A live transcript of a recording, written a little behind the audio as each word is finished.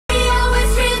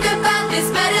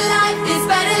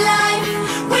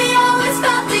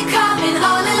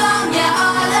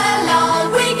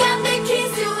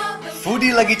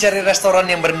Lagi cari restoran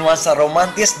yang bernuansa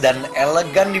romantis dan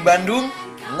elegan di Bandung?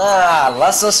 Nah,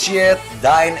 L'Associate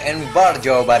Dine and Bar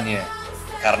jawabannya.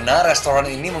 Karena restoran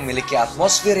ini memiliki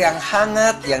atmosfer yang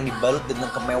hangat yang dibalut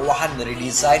dengan kemewahan dari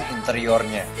desain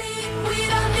interiornya.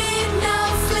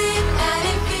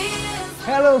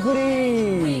 Halo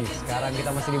foodie, sekarang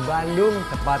kita masih di Bandung,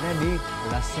 tepatnya di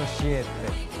L'Associate.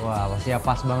 Wah, pastinya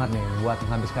pas banget nih buat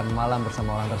menghabiskan malam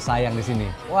bersama orang tersayang di sini.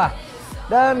 Wah,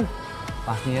 dan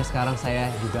pastinya sekarang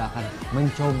saya juga akan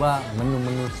mencoba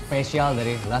menu-menu spesial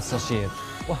dari L'Associate.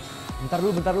 Wah, bentar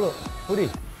dulu, foodie.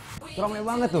 Ramai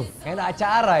banget tuh, kayak ada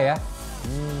acara ya.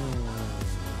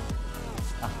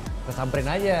 Kita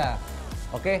samperin aja.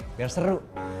 Oke, biar seru.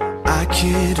 I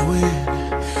can't win,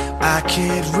 I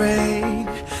can't rain.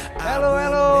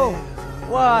 Halo.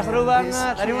 Wah, seru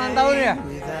banget. Tadi ulang tahun ya?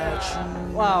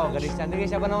 Wow, gadis cantiknya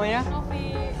siapa namanya?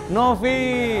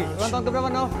 Novi. Ulang tahun keberapa,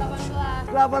 Nov?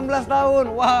 18 tahun.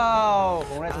 Wow,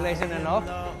 congratulations ya, Nov.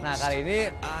 Nah, kali ini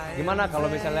gimana kalau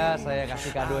misalnya saya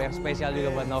kasih kado yang spesial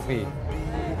juga buat Novi?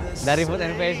 Dari Food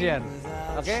and Fashion.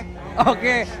 Oke?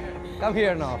 Oke. Come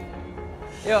here, Nov.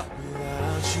 Yuk.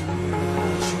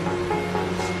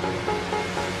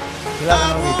 Silakan,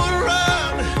 Novi.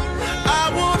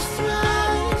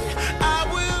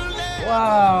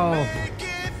 Wow.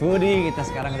 Foodie, kita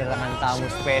sekarang kedatangan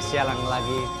tamu spesial yang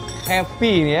lagi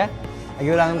happy nih ya. Lagi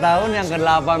ulang tahun yang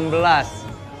ke-18.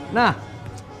 Nah,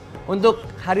 untuk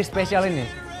hari spesial ini,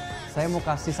 saya mau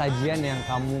kasih sajian yang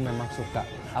kamu memang suka.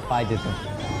 Apa aja tuh?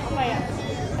 Apa ya?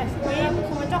 Es krim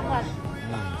sama coklat.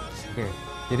 Oke.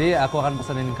 Jadi aku akan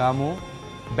pesenin kamu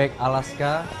Baked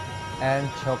Alaska and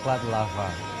Chocolate Lava.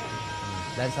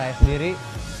 Dan saya sendiri,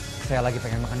 saya lagi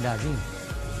pengen makan daging.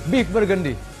 Beef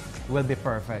burgundy will be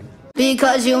perfect.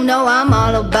 Because you know I'm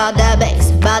all about that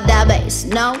bass,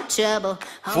 no trouble.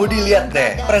 Foodie, lihat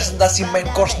deh presentasi main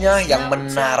course-nya yang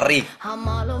menarik.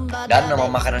 Dan nama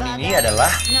makanan ini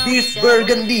adalah beef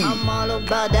burgundy.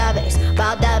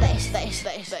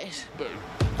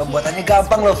 Pembuatannya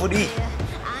gampang loh, Foodie.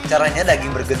 Caranya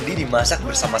daging burgundy dimasak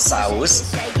bersama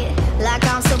saus.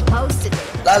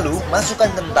 Lalu masukkan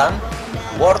kentang,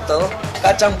 wortel,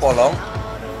 kacang polong,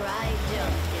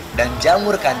 dan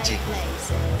jamur kancing.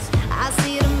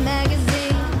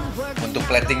 Untuk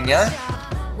platingnya,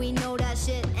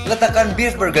 letakkan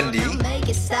beef burgundy,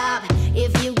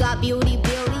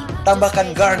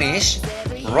 tambahkan garnish,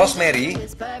 rosemary,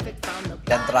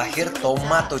 dan terakhir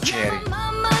tomato cherry.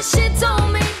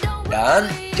 Dan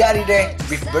jadi deh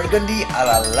beef burgundy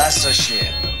ala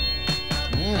L'Associate.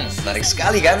 Menarik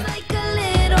sekali kan?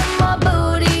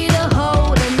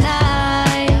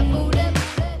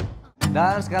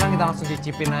 Dan sekarang kita langsung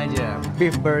cicipin aja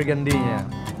beef burgundy-nya.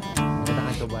 Kita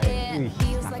akan cobain.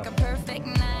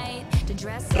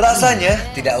 Rasanya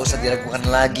tidak usah diragukan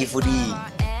lagi, Foodie.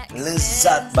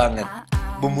 Lezat banget.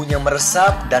 Bumbunya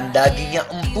meresap dan dagingnya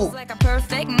empuk.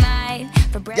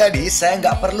 Jadi saya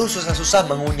nggak perlu susah-susah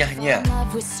mengunyahnya.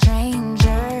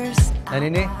 Dan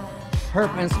ini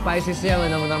herb and spices-nya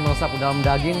benar-benar meresap ke dalam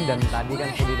daging. Dan tadi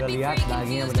kan Foodie udah lihat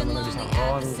dagingnya benar-benar bisa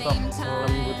rontok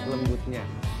lembut-lembutnya.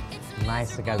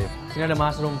 Nice sekali. Sini ada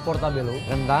mushroom portobello,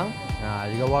 kentang. Nah,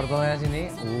 juga wortelnya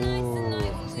sini.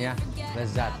 Pastinya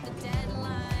lezat.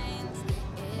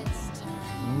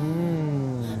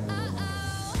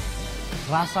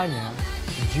 Rasanya,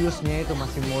 juice-nya itu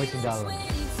masih moist di dalam.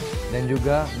 Dan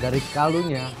juga dari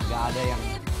kaldunya nggak ada yang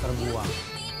terbuang.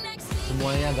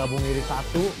 Semuanya gabung jadi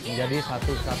satu, menjadi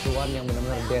satu kesatuan yang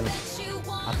benar-benar dense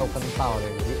atau kental ya.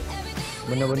 Jadi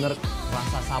benar-benar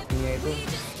rasa sapinya itu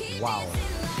wow,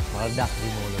 meledak di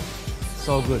mulut.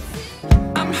 So good.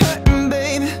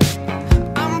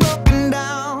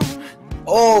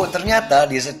 Oh, ternyata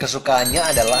dessert kesukaannya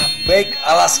adalah Baked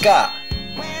Alaska.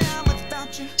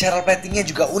 Cara platingnya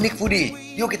juga unik, Foodie.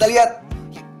 Yuk kita lihat.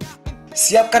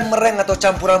 Siapkan mereng atau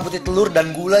campuran putih telur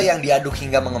dan gula yang diaduk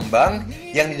hingga mengembang,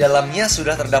 yang di dalamnya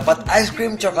sudah terdapat ice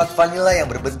cream coklat vanilla yang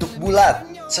berbentuk bulat.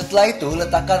 Setelah itu,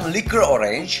 letakkan liqueur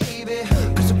orange,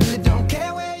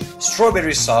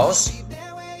 strawberry sauce,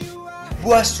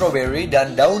 buah strawberry,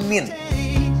 dan daun mint.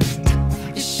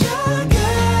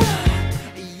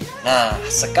 Nah,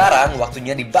 sekarang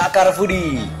waktunya dibakar,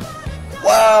 Foodie.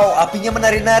 Wow, apinya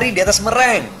menari-nari di atas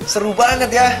mereng. Seru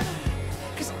banget ya.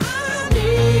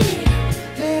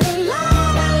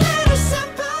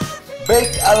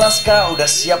 Baked Alaska udah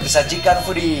siap disajikan,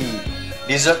 Foodie.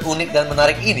 Dessert unik dan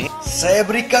menarik ini saya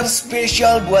berikan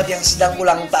spesial buat yang sedang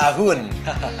ulang tahun.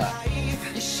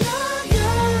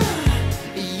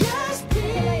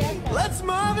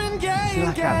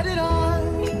 Silakan.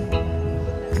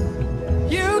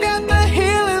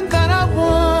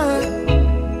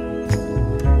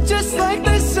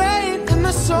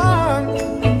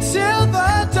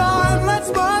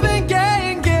 Marvin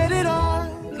Gaye and get it on.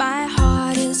 My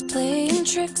heart is playing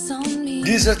tricks on me.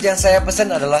 Dessert yang saya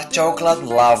pesan adalah coklat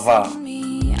lava.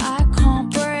 I can't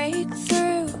break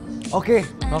through. Oke,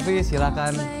 Novi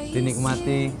silakan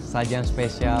dinikmati sajian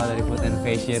spesial dari Food and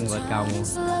Fashion buat kamu.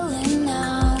 Slowing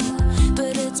now,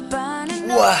 but it's burning.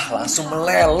 Wah, langsung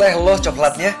meleleh loh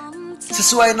coklatnya.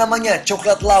 Sesuai namanya,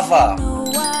 coklat lava.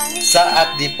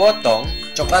 Saat dipotong,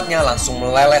 coklatnya langsung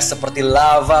meleleh seperti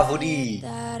lava, Budi.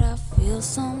 That I feel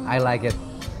some. I like it.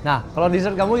 Nah, kalau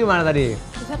dessert kamu gimana tadi?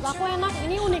 Dessert aku enak,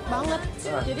 ini unik banget.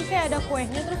 Jadi kayak ada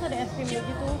kuenya terus ada es krimnya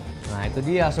gitu. Nah, itu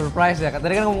dia surprise ya.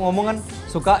 Tadi kan ngomong kan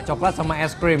suka coklat sama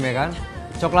es krim ya kan?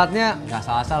 Coklatnya nggak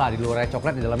salah-salah, di luarnya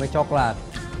coklat, di dalamnya coklat.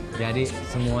 Jadi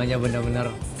semuanya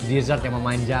benar-benar dessert yang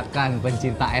memanjakan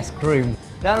pencinta es krim.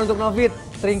 Dan untuk Novi,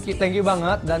 thank you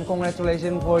banget dan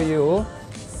congratulations for you.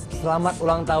 Selamat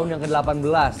ulang tahun yang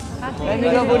ke-18. Dan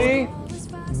juga Budi,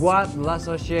 buat Last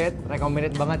Associate,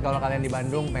 recommended banget kalau kalian di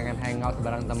Bandung pengen hangout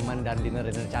bareng teman dan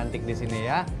dinner-dinner cantik di sini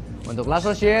ya. Untuk Last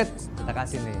Associate, kita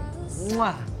kasih nih.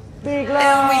 Muah, big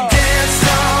And we love. dance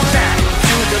all night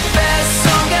to the best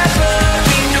song ever.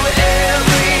 We knew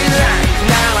every line.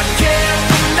 Now I can't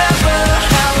remember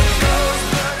how it goes,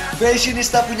 but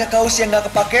Fashionista punya kaos yang nggak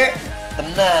kepake?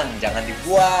 Tenang, jangan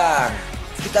dibuang.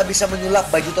 Kita bisa menyulap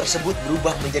baju tersebut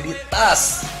berubah menjadi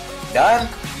tas. Dan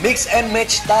mix and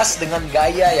match tas dengan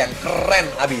gaya yang keren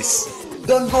abis.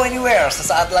 Don't go anywhere,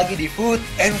 sesaat lagi di Food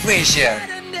and Fashion.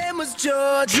 her name was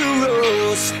Georgia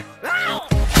Rose.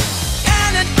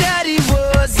 And her daddy was